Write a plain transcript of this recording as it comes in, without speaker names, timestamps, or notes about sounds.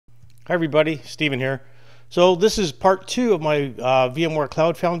Hi everybody, Stephen here. So this is part 2 of my VMware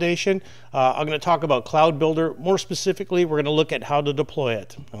Cloud Foundation. I'm going to talk about Cloud Builder. More specifically, we're going to look at how to deploy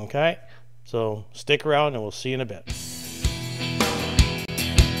it. Okay, so stick around and we'll see you in a bit.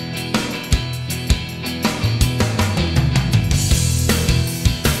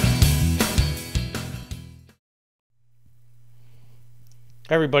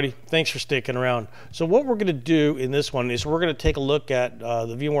 Hi everybody, thanks for sticking around. So what we're going to do in this one is we're going to take a look at the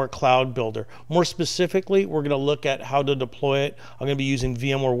VMware Cloud Builder. More specifically, we're going to look at how to deploy it. I'm going to be using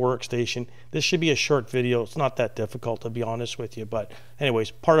VMware Workstation. This should be a short video. It's not that difficult, to be honest with you, but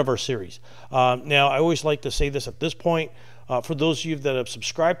anyways, part of our series. Now, I always like to say this at this point. For those of you that have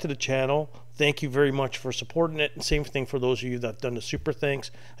subscribed to the channel, thank you very much for supporting it. And same thing for those of you that have done the super thanks.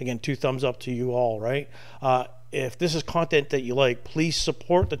 Again, 2 thumbs up to you all, right? If this is content that you like, please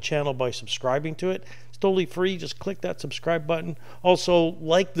support the channel by subscribing to it. It's totally free. Just click that subscribe button. Also,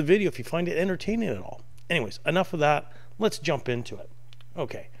 like the video if you find it entertaining at all. Anyways, enough of that. Let's jump into it.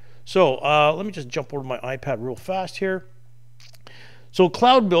 Okay, so let me just jump over to my iPad real fast here. So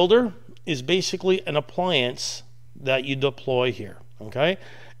Cloud Builder is basically an appliance that you deploy here, okay?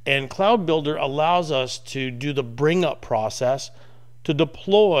 And Cloud Builder allows us to do the bring up process to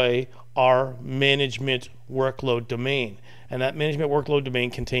deploy our management workload domain. And that management workload domain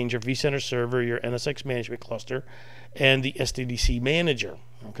contains your vCenter server, your NSX management cluster, and the SDDC manager,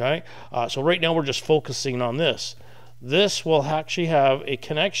 okay? So right now we're just focusing on this. This will actually have a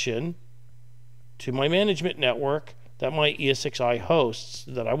connection to my management network that my ESXi hosts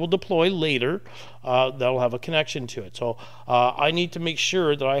that I will deploy later. That'll have a connection to it. So I need to make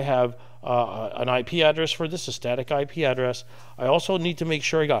sure that I have an IP address for this, a static IP address. I also need to make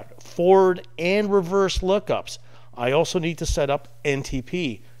sure I got forward and reverse lookups. I also need to set up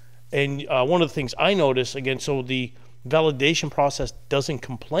NTP. And one of the things I notice, again, so the validation process doesn't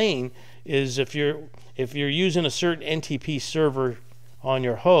complain, is if you're using a certain NTP server on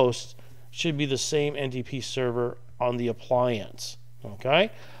your host, it should be the same NTP server on the appliance. Okay,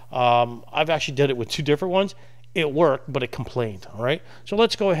 I've actually did it with 2 different ones. It worked, but it complained. All right, so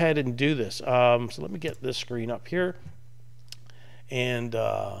let's go ahead and do this. So let me get this screen up here. And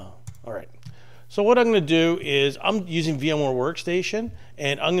all right, so what I'm going to do is I'm using VMware Workstation,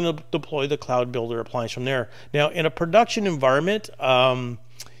 and I'm going to deploy the Cloud Builder appliance from there. Now, in a production environment,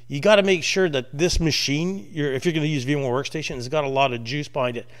 you got to make sure that this machine, if you're going to use VMware Workstation, has got a lot of juice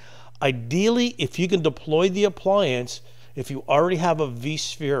behind it. Ideally, if you can deploy the appliance, if you already have a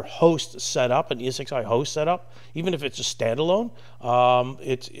vSphere host set up, an ESXi host set up, even if it's a standalone,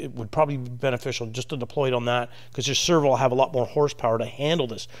 it would probably be beneficial just to deploy it on that, because your server will have a lot more horsepower to handle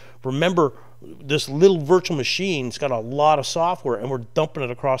this. Remember, this little virtual machine's got a lot of software, and we're dumping it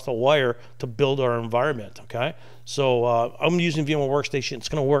across the wire to build our environment, okay? So I'm using VMware Workstation. It's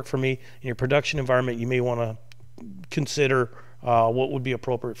going to work for me. In your production environment, you may want to consider what would be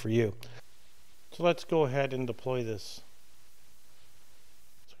appropriate for you. So let's go ahead and deploy this.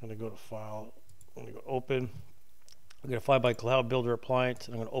 So I'm going to go to File, I'm going to go Open. I'm going to Fly by Cloud Builder Appliance,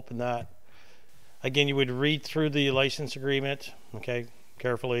 and I'm going to open that. Again, you would read through the license agreement, okay,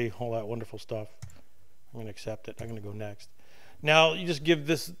 carefully, all that wonderful stuff. I'm going to accept it. I'm going to go next. Now, you just give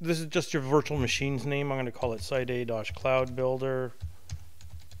this is just your virtual machine's name. I'm going to call it Site A-Cloud Builder,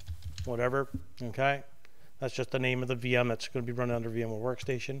 whatever, okay? That's just the name of the VM that's going to be running under VMware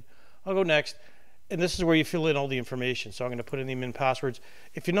Workstation. I'll go next, and this is where you fill in all the information. So I'm going to put in the admin passwords.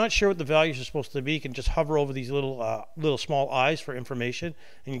 If you're not sure what the values are supposed to be, you can just hover over these little small I's for information,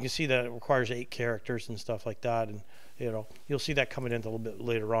 and you can see that it requires 8 characters and stuff like that. And you'll see that coming in a little bit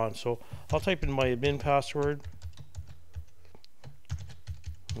later on. So I'll type in my admin password.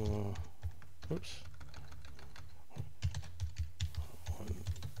 Oops.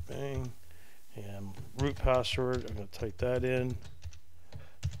 Bang. And root password, I'm going to type that in.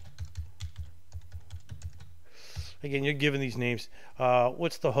 Again, you're given these names.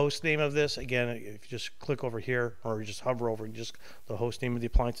 What's the host name of this? Again, if you just click over here, or you just hover over, just the host name of the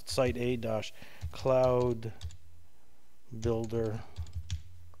appliance, it's Site A-Cloud Builder.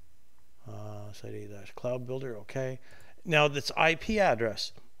 Site A-Cloud Builder, okay. Now, this IP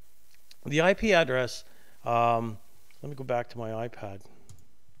address. The IP address, let me go back to my iPad.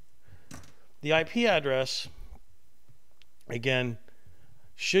 The IP address, again,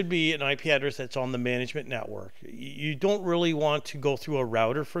 should be an IP address that's on the management network. You don't really want to go through a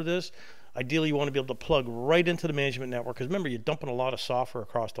router for this. Ideally, you want to be able to plug right into the management network, because remember, you're dumping a lot of software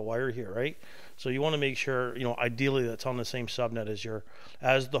across the wire here, right? So you want to make sure, ideally that's on the same subnet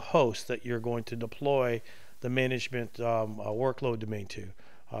as the host that you're going to deploy the management workload domain to.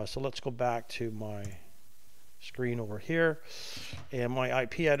 So let's go back to my screen over here. And my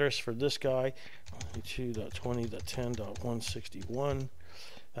IP address for this guy, 22.20.10.161.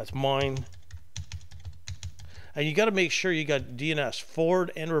 That's mine. And you got to make sure you got DNS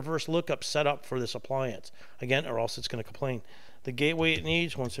forward and reverse lookup set up for this appliance. Again, or else it's going to complain. The gateway it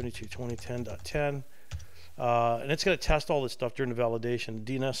needs, 172.20.10.10. And it's going to test all this stuff during the validation.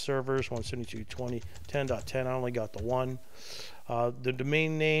 DNS servers, 172.20.10.10. I only got the one. The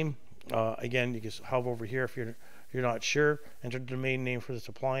domain name, again, you can hover over here if you're not sure. Enter the domain name for this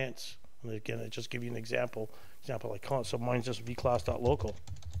appliance. And again, it just give you an example. Like, so mine's just vclass.local.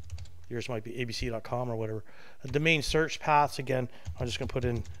 Yours might be abc.com or whatever. Domain search paths, again, I'm just going to put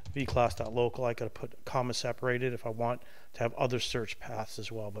in vclass.local. I got to put comma separated if I want to have other search paths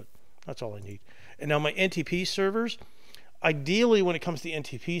as well, but that's all I need. And now my NTP servers, ideally when it comes to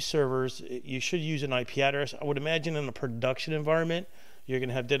NTP servers, you should use an IP address. I would imagine in a production environment, you're going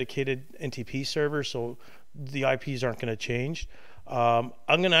to have dedicated NTP servers, so the IPs aren't going to change. I'm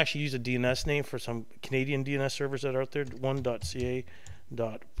going to actually use a DNS name for some Canadian DNS servers that are out there, 1.ca.pool.ntp.org,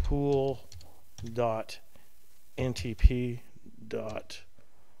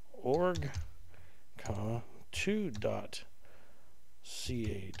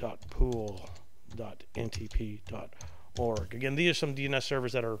 2.ca.pool.ntp.org. Again, these are some DNS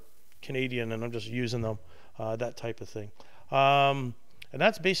servers that are Canadian, and I'm just using them, that type of thing. And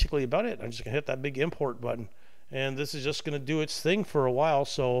that's basically about it. I'm just going to hit that big import button. And this is just going to do its thing for a while,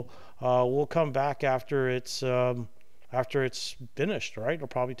 so we'll come back after it's finished, right? It'll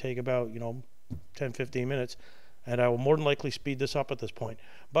probably take about 10-15 minutes, and I will more than likely speed this up at this point.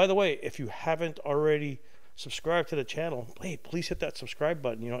 By the way, if you haven't already subscribed to the channel, hey, please hit that subscribe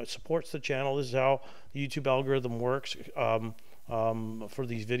button. It supports the channel. This is how the YouTube algorithm works for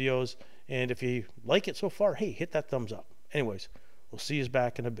these videos, and if you like it so far, hey, hit that thumbs up. Anyways, we'll see you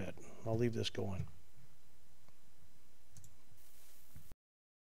back in a bit. I'll leave this going.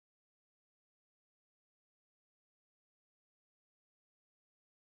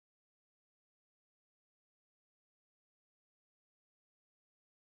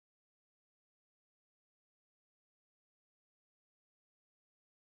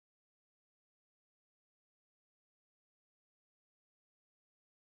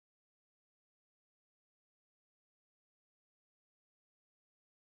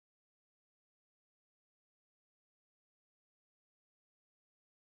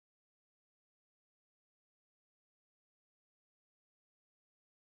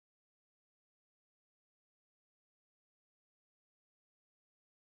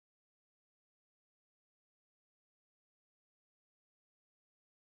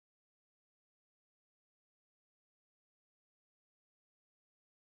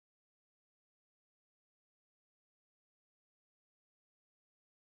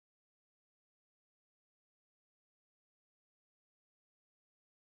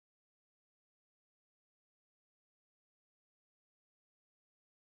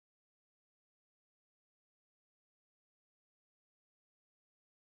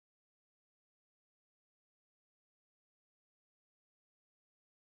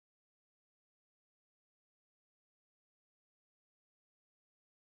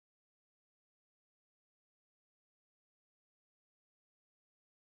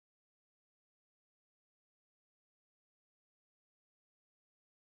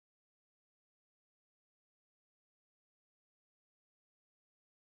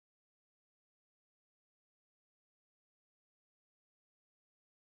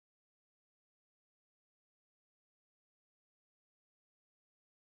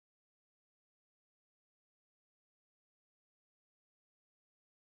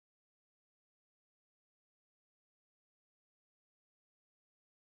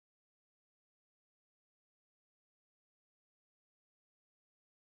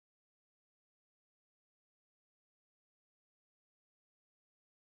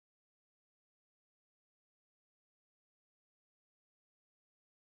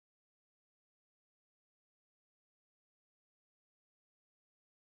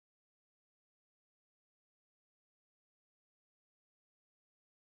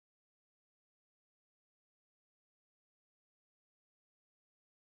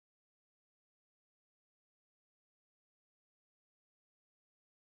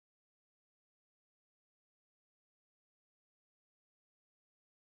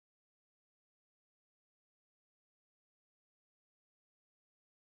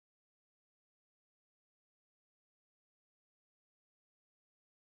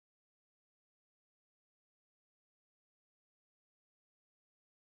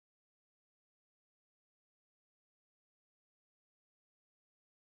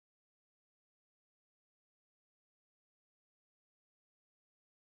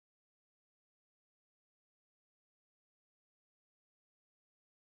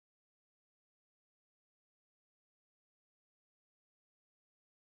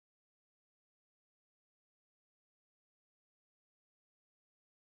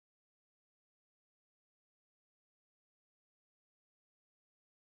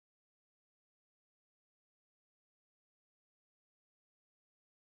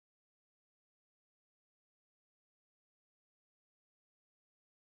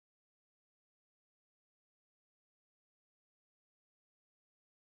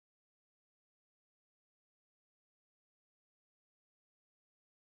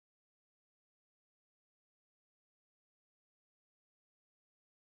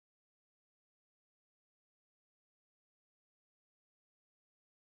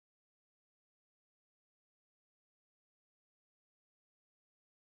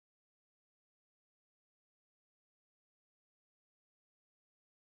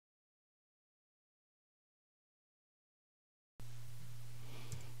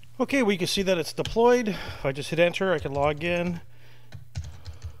 Okay, we can see that it's deployed. If I just hit enter, I can log in.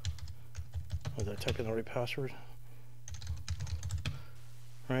 Oh, did I type in the right password?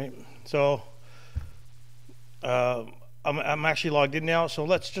 Right. So I'm actually logged in now. So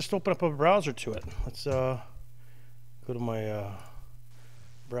let's just open up a browser to it. Let's go to my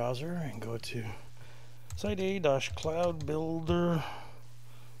browser and go to site a-cloud builder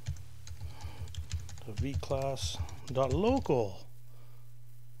vclass.local.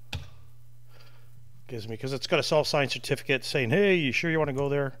 Gives me, because it's got a self-signed certificate saying, hey, you sure you want to go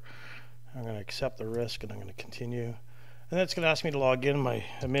there? I'm going to accept the risk and I'm going to continue. And then it's going to ask me to log in my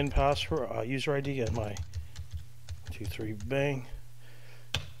admin password, user ID, and my 23 bang,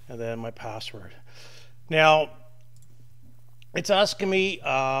 and then my password. Now, it's asking me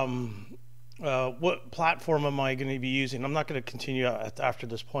what platform am I going to be using. I'm not going to continue after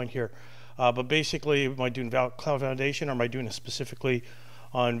this point here, but basically, am I doing Cloud Foundation or am I doing it specifically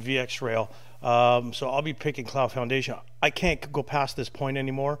on VxRail? So I'll be picking Cloud Foundation. I can't go past this point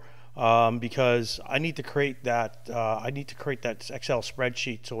anymore because I need to create that. I need to create that Excel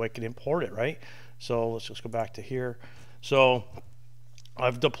spreadsheet so I can import it, right? So let's just go back to here. So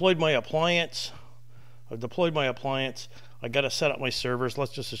I've deployed my appliance. I got to set up my servers.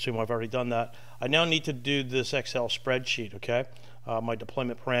 Let's just assume I've already done that. I now need to do this Excel spreadsheet, okay? My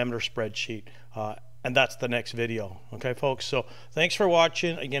deployment parameter spreadsheet. And that's the next video, okay, folks? So thanks for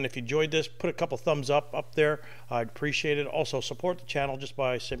watching. Again, if you enjoyed this, put a couple thumbs up there. I'd appreciate it. Also, support the channel just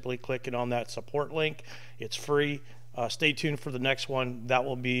by simply clicking on that support link. It's free. Stay tuned for the next one. That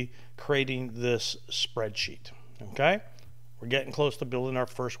will be creating this spreadsheet, okay? We're getting close to building our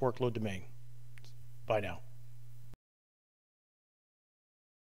first workload domain. Bye now.